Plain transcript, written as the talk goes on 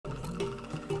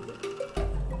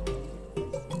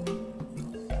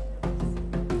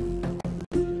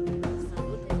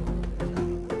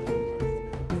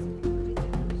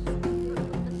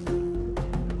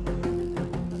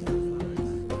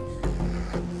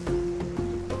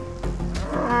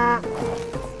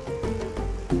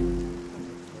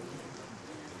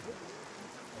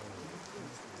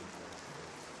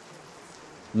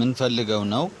ምን ፈልገው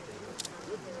ነው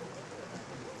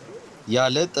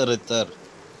ያለ ጥርጥር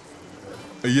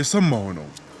እየሰማው ነው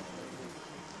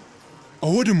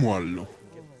አወድመዋለሁ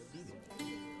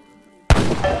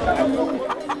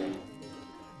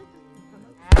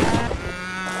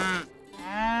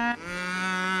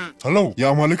ሄሎ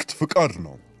የአማልክት ፍቃድ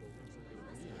ነው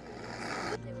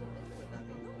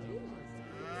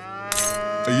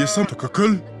እየሰም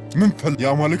ተከክል ምን ፈል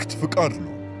የአማልክት ፍቃድ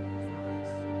ነው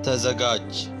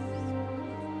ተዘጋጅ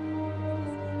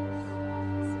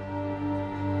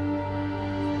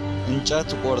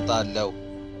እንጨት ቆርጣለሁ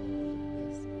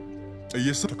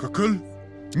እየሰም ተከክል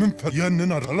ምን ፈል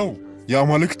ያንን አደረለው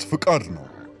የአማልክት ፍቃድ ነው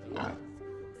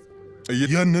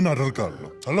ያንን አደርጋለሁ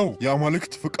ሄሎ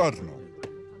የአማልክት ፍቃድ ነው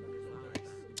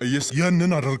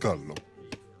ያንን አደርጋለሁ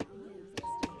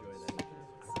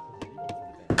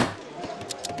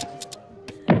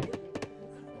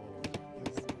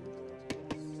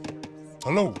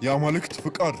ሄሎ የአማልክት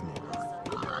ፍቃድ ነው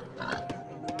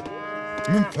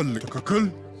ምን ፈልግ ተከክል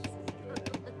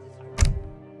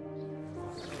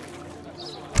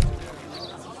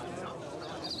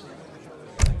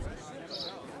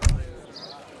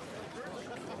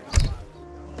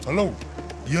ሄሎ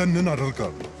ያንን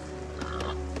አደርጋለሁ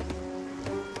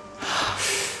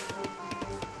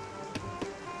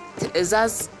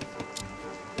ትዕዛዝ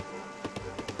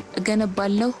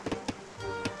እገነባለሁ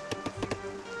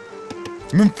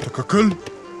ምን ተከክል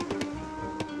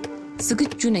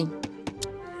ዝግጁ ነኝ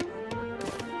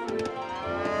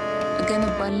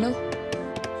እገነባለሁ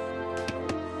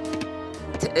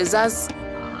ትዕዛዝ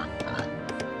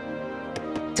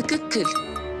ትክክል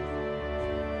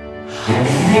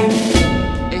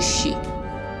እሺ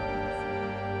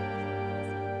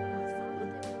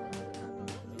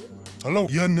ሄሎ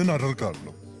ያንን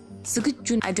አደርጋለሁ ዝግጁ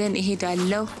አደን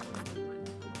እሄዳለሁ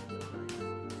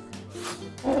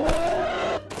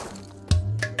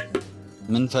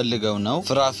ምን ፈልገው ነው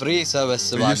ፍራፍሬ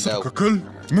ሰበስባለሁ ተከክል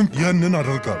ምን ያንን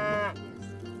አደርጋለሁ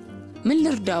ምን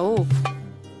ልርዳው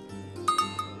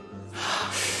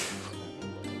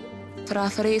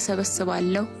ፍራፍሬ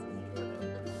ሰበስባለሁ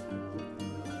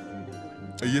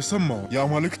እየሰማው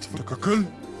የአማልክት ተከክል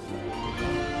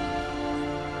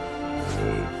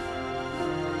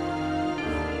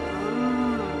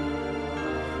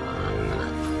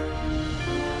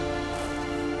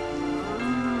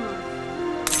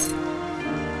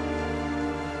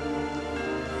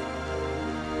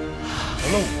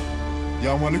ሄሎ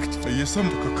የአማልክት እየሰም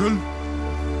ተከክል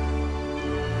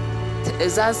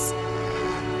ትዕዛዝ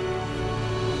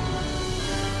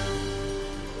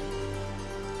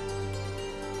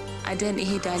አደን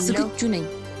እሄዳለሁ ዝግጁ ነኝ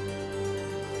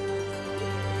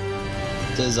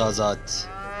ትዕዛዛት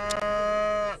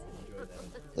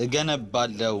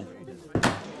እገነባለሁ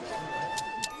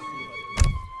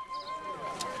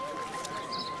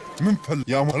ምን ፈል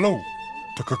ያማለው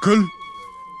ተከክል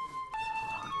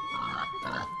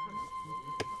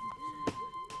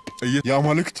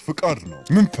የአማልክት ፍቃድ ነው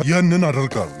ምን ያንን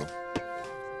አደርጋለሁ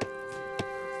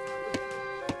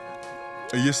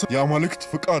የአማልክት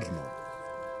ፍቃድ ነው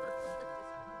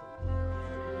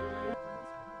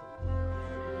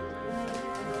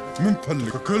ምን ፈልግ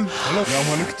ተከክል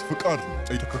የአማልክት ፍቃድ ነው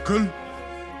ተከክል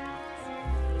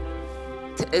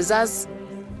ትዕዛዝ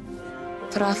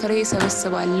ፍራፍሬ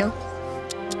ሰበስባለሁ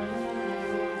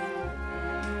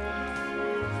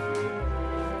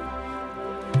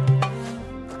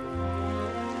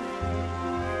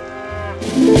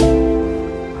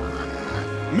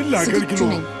ምን ላገልግሎ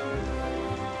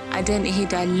አደን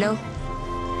እሄዳለሁ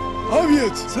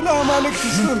አብየት ስለ አማልክት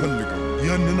ፈልግ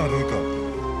ያንን አደርጋለሁ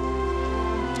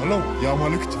ሄሎ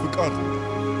የአማልክት ፍቃድ ነው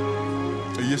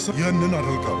ያንን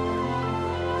አደርጋለሁ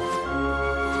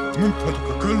ምን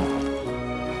ተከክል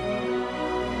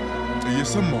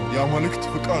እየሰማው የአማልክት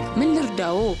ፍቃድ ምን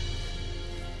ልርዳው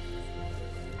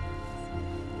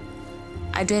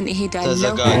አደን እሄዳለሁ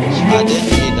ተዘጋጅ አደን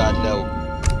እሄዳለሁ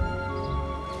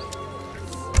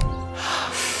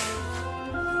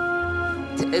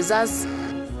ትዕዛዝ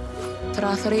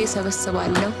ፍራፍሬ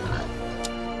ሰበስባለሁ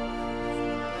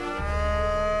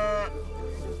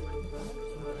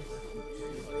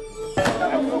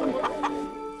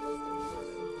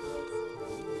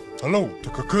ሄሎ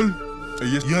ተከክል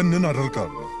ያንን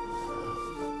አደርጋለሁ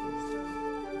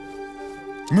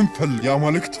ምን ፈልግ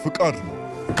የአማልክት ፍቃድ ነው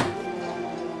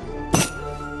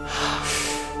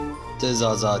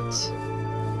ትዕዛዛት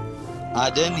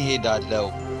አደን እሄዳለሁ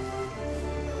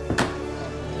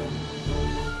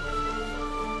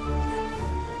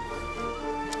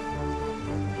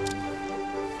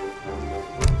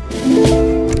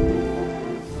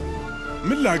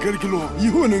ምን ላገልግሎ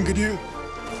ይሁን እንግዲህ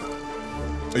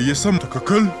እየሰማ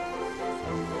ትክክል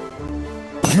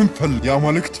ምን ፈል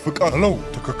የአማልክት ፍቃድ ነው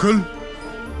ትክክል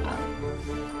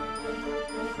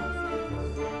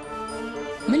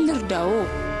ምን ልርዳው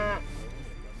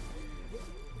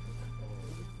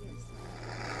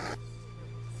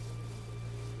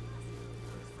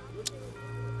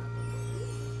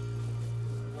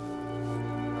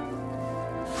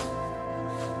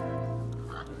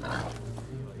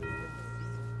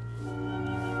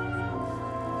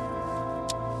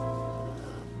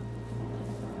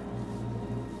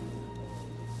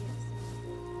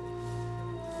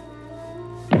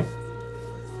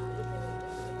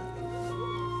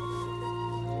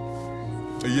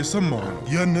እየሰማሁ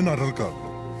ያንን አደርጋለሁ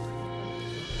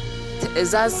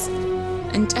ትእዛዝ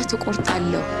እንጨት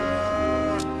ቆርጣለሁ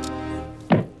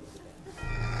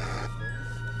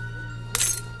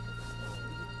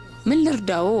ምን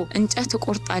ልርዳው እንጨት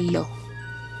ቆርጣለሁ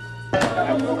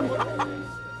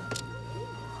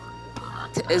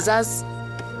ትእዛዝ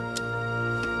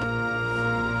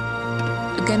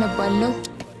እገነባለሁ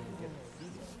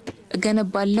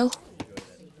እገነባለሁ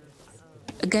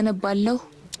እገነባለሁ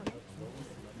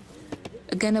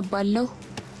እገነባለሁ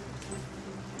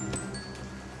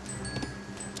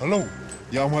ሄሎ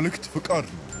የአማልክት ፍቃድ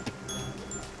ነው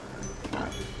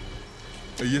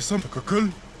እየሰማ ትክክል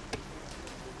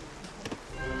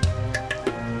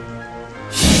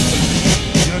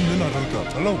ያንን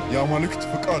አደርጋለሁ ሄሎ የአማልክት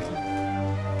ፍቃድ ነው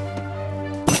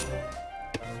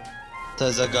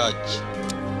ተዘጋጅ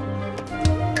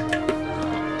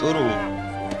ጥሩ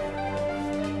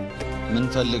ምን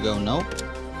ፈልገው ነው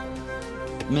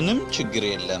ምንም ችግር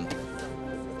የለም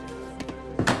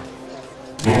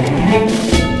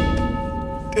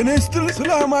እነስትል ስለ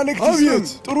አማልክት ስም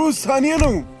ጥሩ ውሳኔ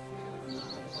ነው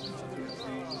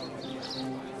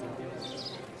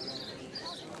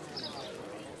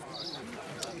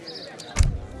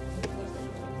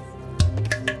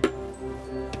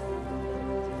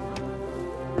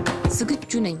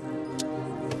ዝግጁ ነኝ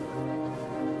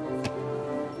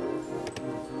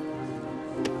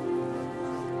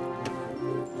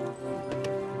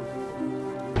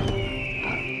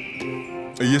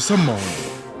እየሰማሁ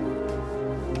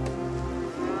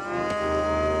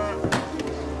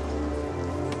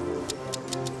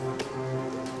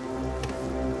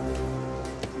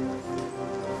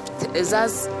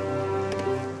ትእዛዝ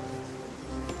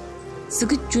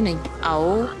ዝግጁ ነኝ አዎ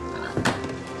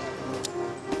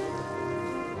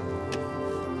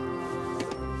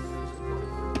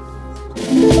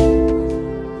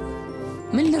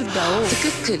ምን ልርዳው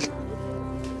ትክክል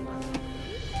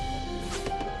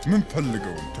ምን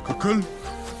ፈልገው ትክክል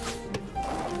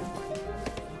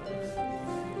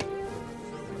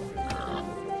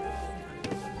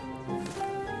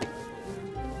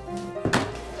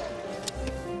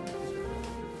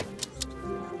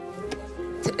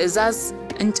ትእዛዝ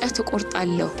እንጨት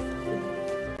ቆርጣለሁ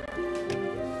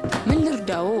ምን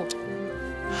ልርዳው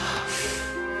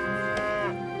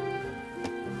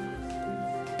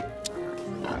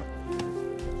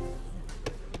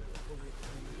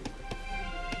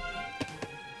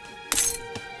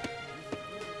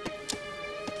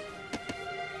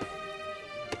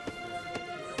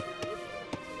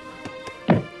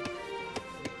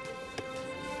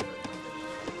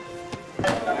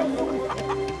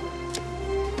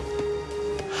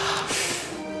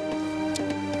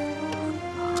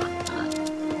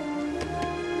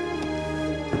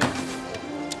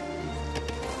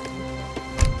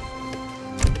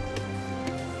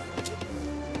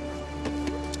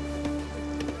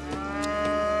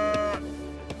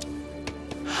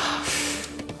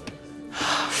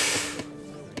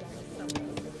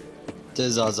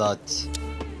ትእዛዛት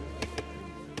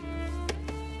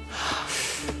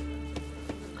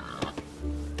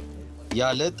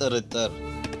ያለ ጥርጥር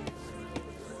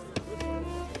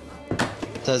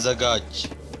ተዘጋጅ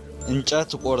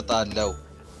እንጨት ቆርጣለሁ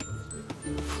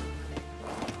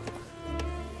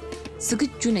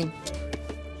ዝግጁ ነኝ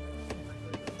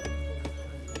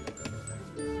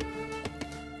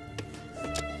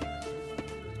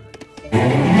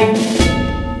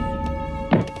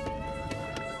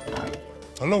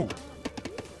ሄሎ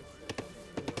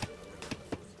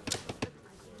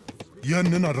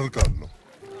ያንን አደርጋለሁ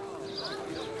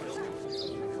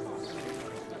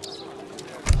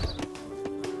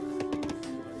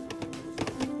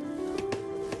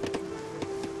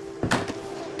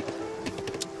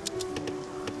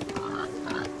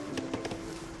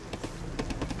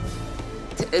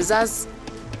ትእዛዝ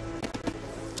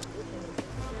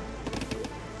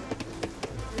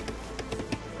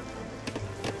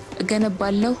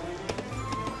እገነባለሁ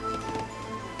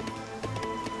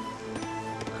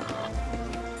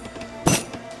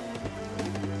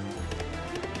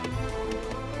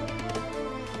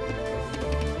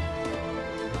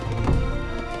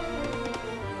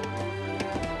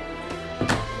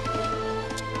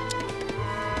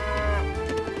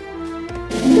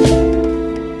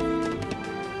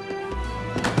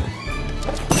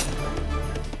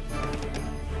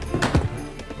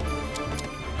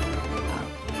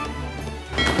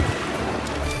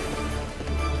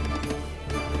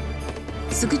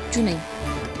ዝግጁ ነኝ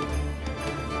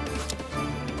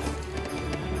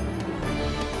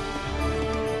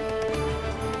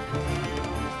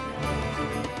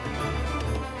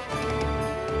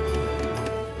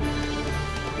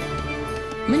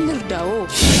ምን ልርዳው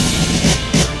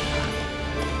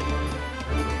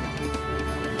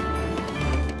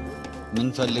ምን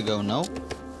ፈልገው ነው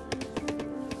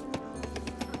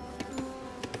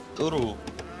ጥሩ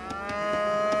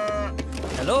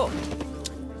ሄሎ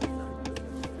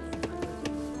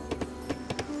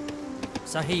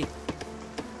صحيح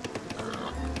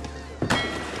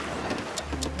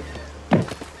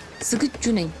ዝግጁ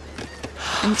ነኝ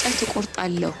እንጨት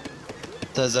እቆርጣለሁ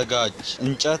ተዘጋጅ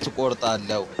እንጨት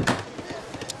እቆርጣለሁ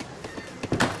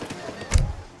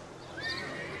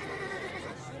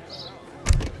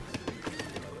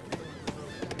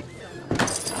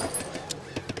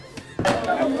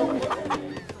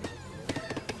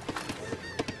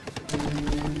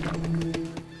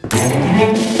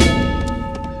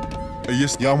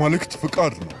የአማልክት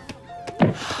ፍቃድ ነው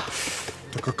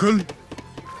ትክክል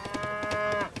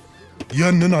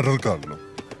ያንን አደርጋለሁ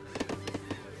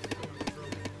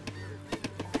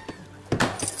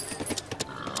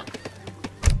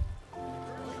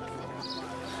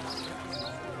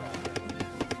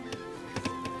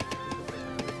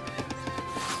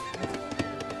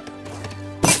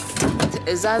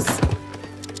ትዕዛዝ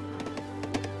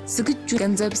ዝግጁ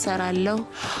ገንዘብ ሰራለሁ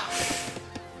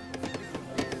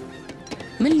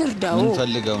ምን ልርዳው ምን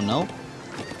ፈልገው ነው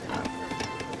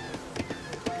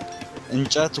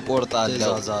እንጨት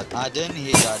ቆርጣለሁ አደን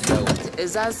ሄዳለሁ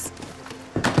ትዕዛዝ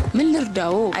ምን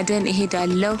ልርዳው አደን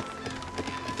ሄዳለሁ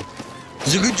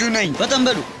ዝግጁ ነኝ በጣም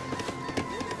በሉ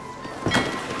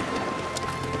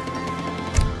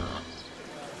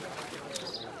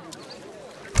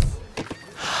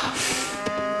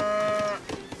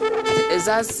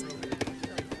ትዕዛዝ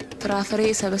ፍራፍሬ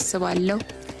ሰበስባለሁ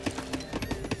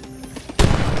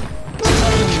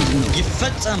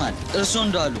ይፈጸማል እርሱ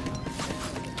እንዳሉ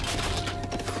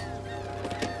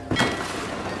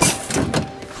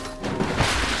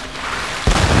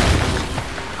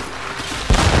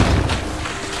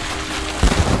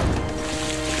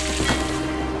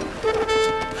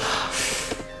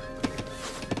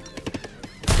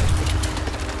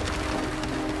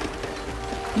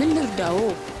ምን ልርዳው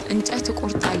እንጨት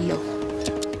እቆርጣለሁ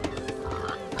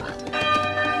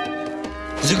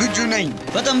ዝግጁ ነኝ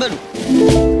በጣም በሉ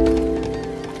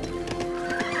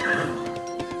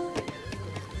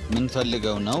ምን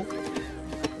ፈልገው ነው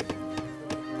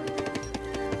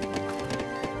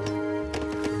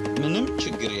ምንም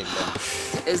ችግር የለም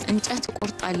እንጨት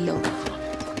እቆርጣለሁ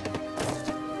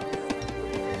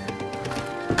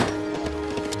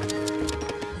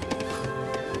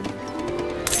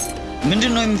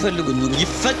ምንድነው የሚፈልጉት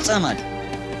ይፈጸማል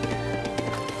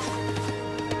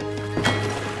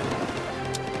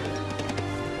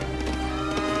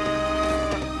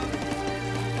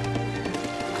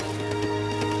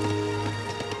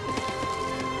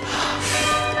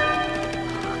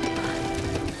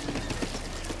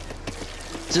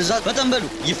ትዕዛዝ በጣም በሉ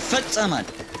ይፈጸማል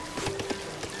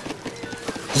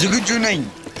ዝግጁ ነኝ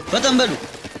በጣም በሉ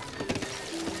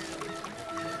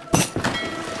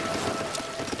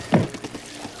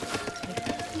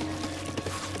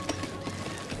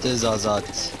ትዕዛዛት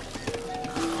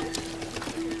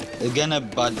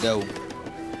እገነባለሁ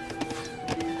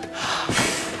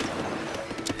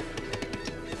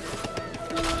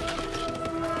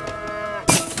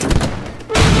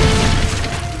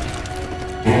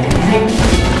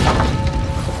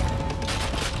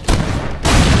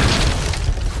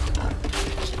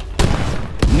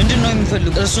ምንድነው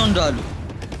የሚፈልጉት እርሱ እንዳሉ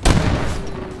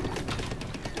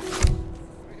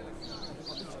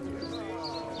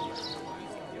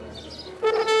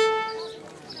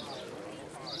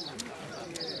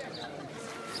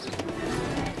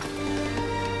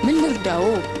ምን ልርዳው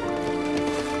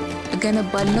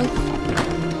እገነባለሁ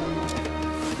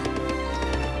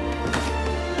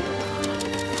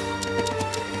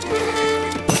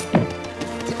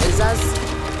ትዕዛዝ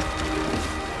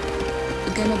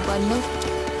እገነባለሁ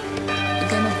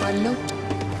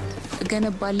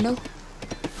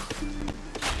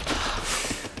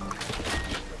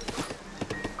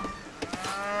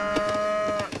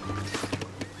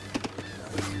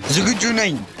ዝግጁ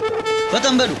ነኝ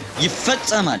በጣም በሉ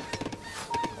ይፈጸማል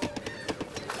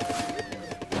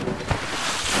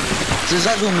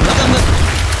ትዕዛዙን በጣም በሉ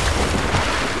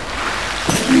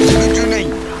ዝግጁ ነኝ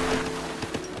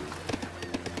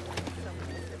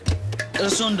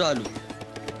እርሱ እንዳሉ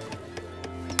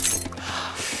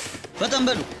በጣም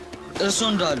በሉ እርሱ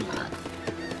እንዳሉ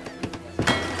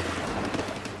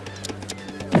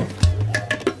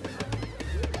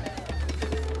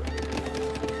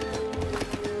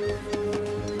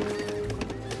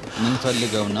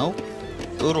ፈልገው ነው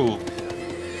ጥሩ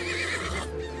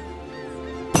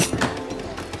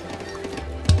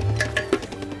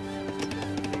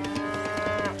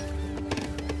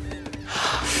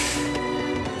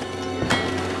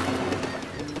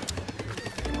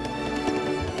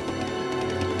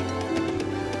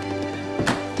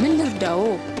ምን ልርዳው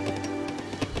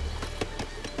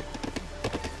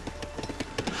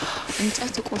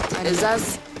እንጨት ቆርጣለሁ እዛዝ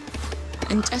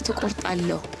እንጨት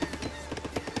ቆርጣለሁ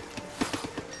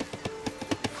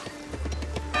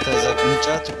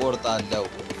ተዘቅንጨት ቆርጣለሁ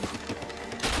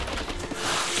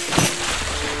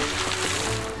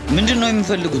ምንድነው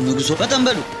የሚፈልጉት ንጉሶ በጣም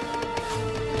በሉ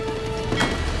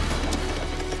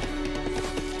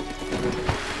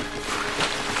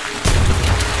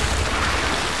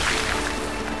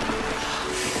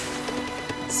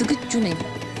ዝግጁ ነኝ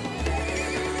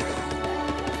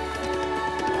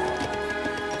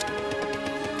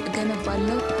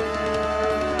እገነባለሁ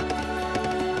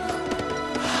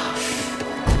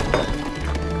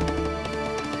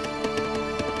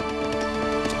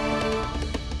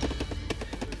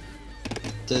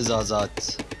ትእዛዛት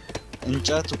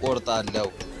እንጨት ቆርጣለሁ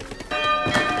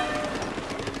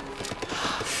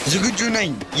ዝግጁ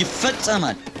ነኝ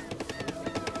ይፈጸማል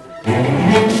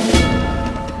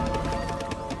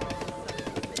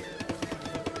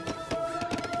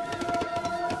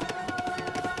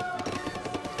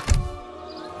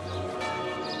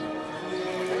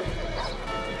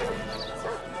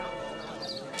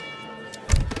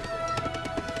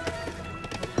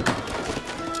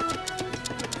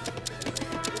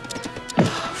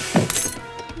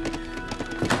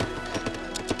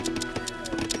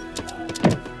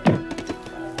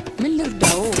ምን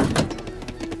ልርዳው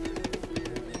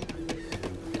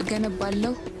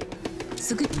እገነባለሁ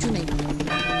ዝግጁ ነኝ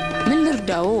ምን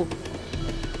ልርዳው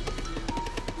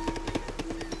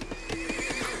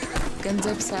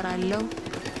ገንዘብ ሰራለሁ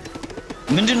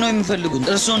ምንድነው የሚፈልጉት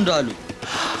እርሶ እንዳሉ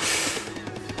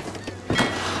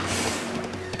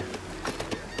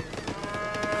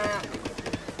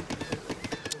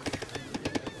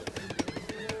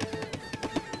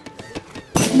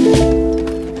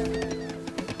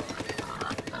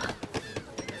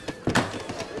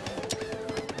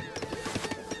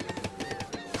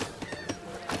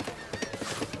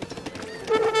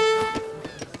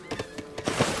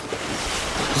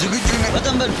ዝግጁ ነኝ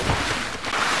በጣም በሉ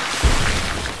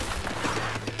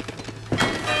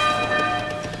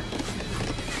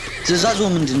ትእዛዙ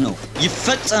ምንድነው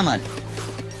ይፈጸማል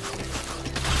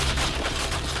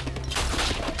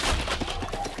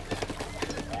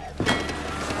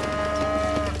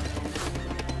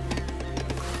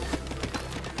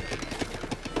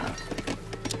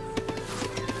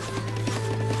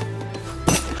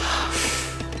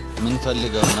ምን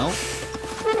ፈልገው ነው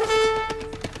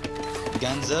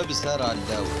ገንዘብ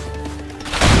ሰራለሁ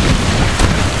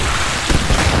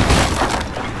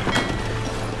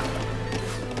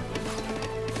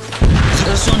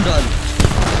እርሶ እንዳሉ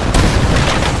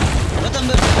በጣም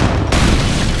በሉ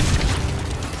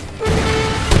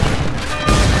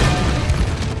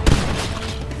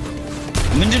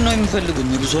ምንድነው የሚፈልጉት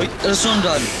ንጉሶይ እርሶ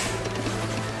እንዳሉ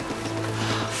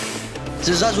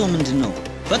ትእዛዙ ምንድነው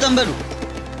በጣም በሉ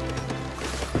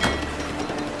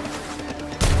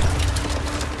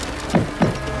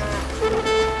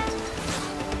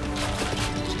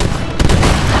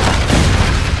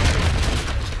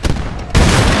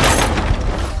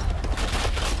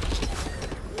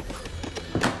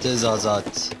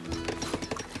ትእዛዛት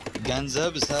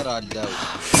ገንዘብ ሰራለሁ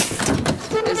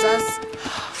ትእዛዝ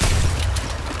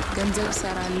ገንዘብ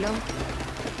ሰራለሁ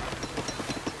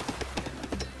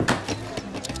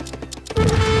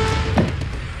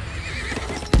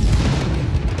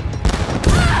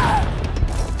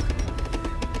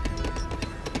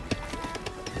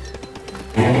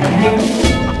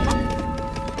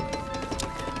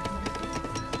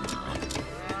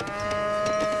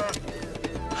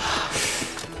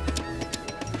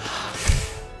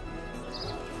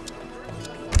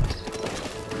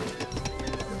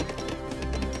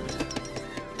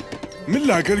ምን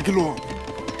ላገልግሎ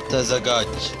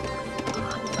ተዘጋጅ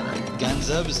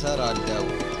ገንዘብ ሰራለሁ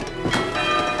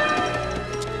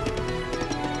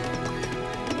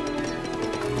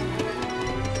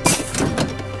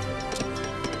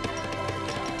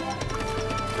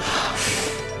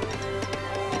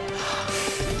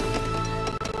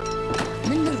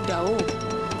ምን ልርዳው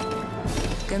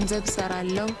ገንዘብ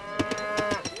ሰራለሁ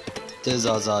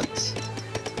ትእዛዛት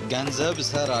ገንዘብ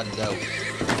ሰራለሁ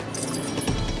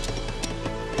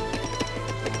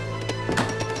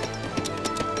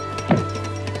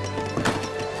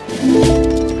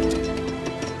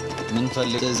ምን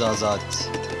ፈልግ ትእዛዛት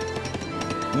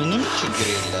ምንም ችግር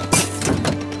የለም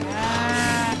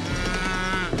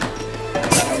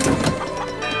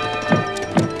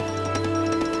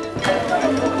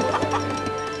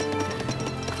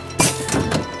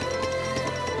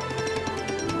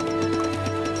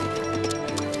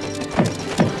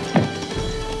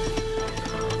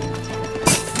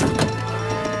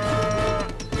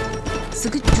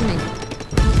ዝግጁ ነኝ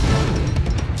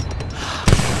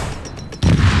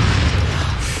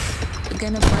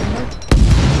እገነባለሁ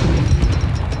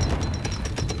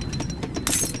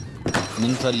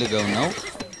ምን ፈልገው ነው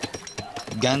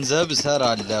ገንዘብ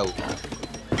እሰራለሁ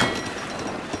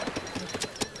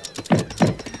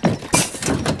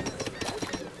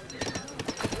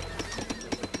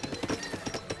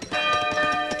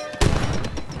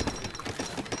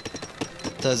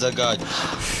ተዘጋጅ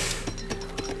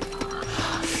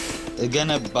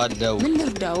እገነባለሁ ምን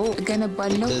ልርዳው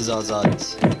እገነባለሁ ትእዛዛት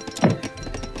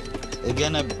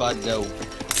እገነባለሁ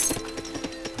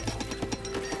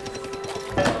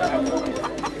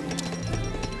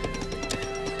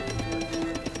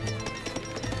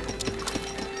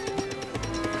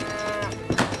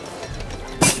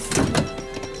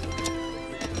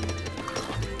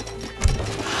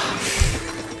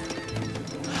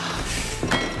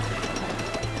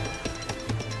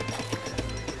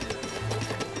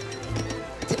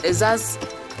ትእዛዝ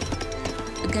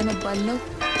እገነባለሁ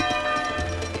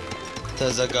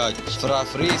ተዘጋጅ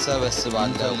ፍራፍሬ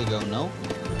ሰበስባለሁ ፈልገው ነው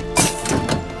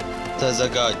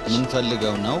ተዘጋጅ ምን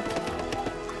ፈልገው ነው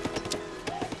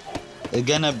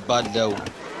እገነባለሁ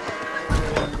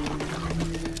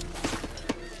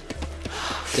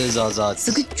ትእዛዛት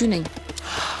ዝግጁ ነኝ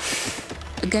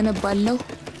እገነባለሁ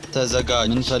ተዘጋጅ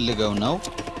ምን ፈልገው ነው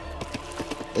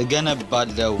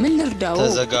እገነባለሁ ምን ልርዳው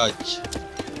ተዘጋጅ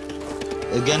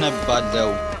እገነባለሁ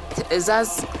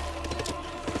ትእዛዝ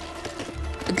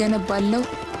እገነባለሁ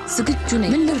ዝግጁ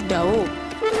ነኝ ምን ልርዳው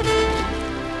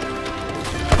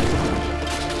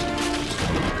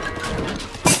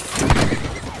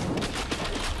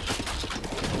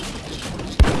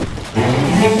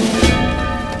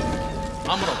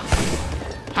أمره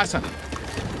حسن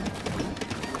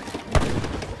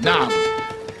نعم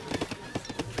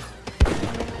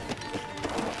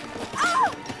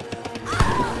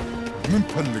من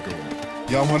فلقوا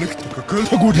يا مالك تككل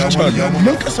تقول يا مالك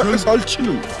من كسر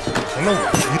سالشلو هلو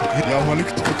يا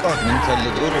مالك تفكر من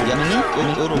فلقوا يا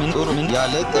من يا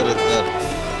لترتر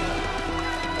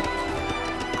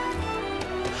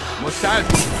مستعد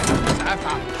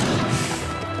سأفعل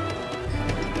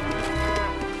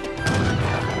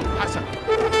حسن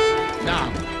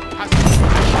نعم حسن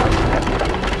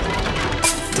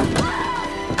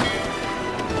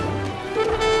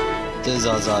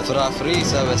ትእዛዛት ፍራፍሬ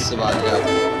ሰበስባለሁ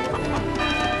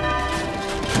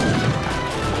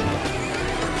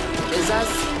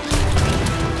ትእዛዝ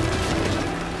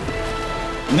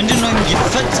ምንድነው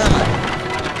ይፈጸማል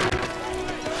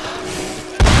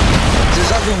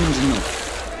ትእዛዙ ምንድነው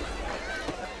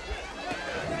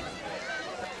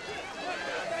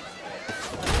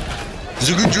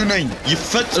ዝግጁ ነኝ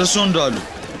ይፈጸሱ እንዳሉ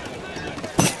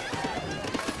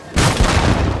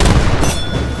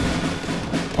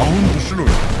አሁን